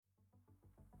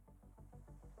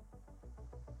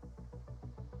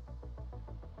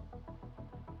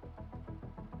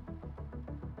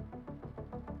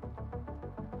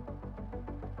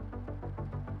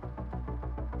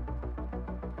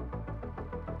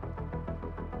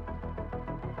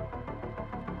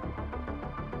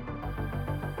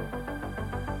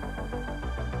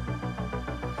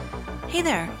Hey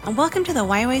there, and welcome to the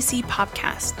YYC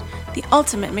Popcast, the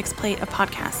ultimate mixed plate of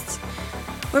podcasts,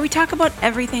 where we talk about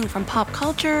everything from pop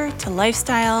culture to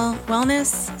lifestyle,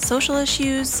 wellness, social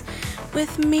issues,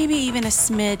 with maybe even a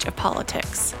smidge of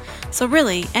politics. So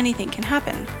really, anything can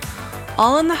happen.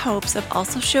 All in the hopes of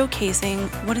also showcasing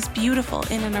what is beautiful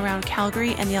in and around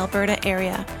Calgary and the Alberta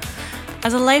area.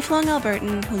 As a lifelong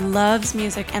Albertan who loves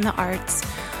music and the arts,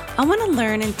 I want to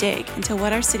learn and dig into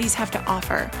what our cities have to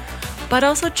offer, but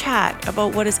also chat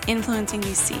about what is influencing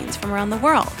these scenes from around the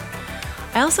world.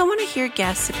 I also want to hear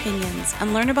guests' opinions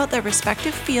and learn about their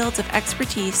respective fields of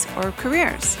expertise or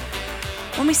careers.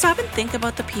 When we stop and think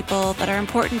about the people that are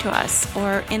important to us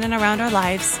or in and around our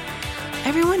lives,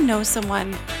 everyone knows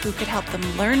someone who could help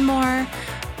them learn more,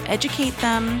 educate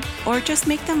them, or just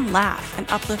make them laugh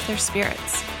and uplift their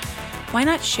spirits. Why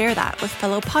not share that with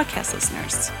fellow podcast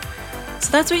listeners? So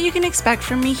that's what you can expect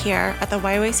from me here at the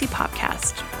YYC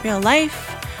Popcast. Real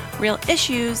life, real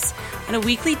issues, and a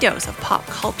weekly dose of pop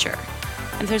culture.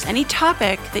 And if there's any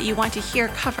topic that you want to hear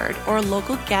covered or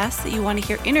local guests that you want to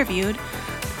hear interviewed,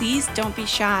 please don't be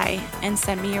shy and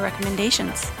send me your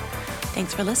recommendations.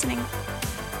 Thanks for listening.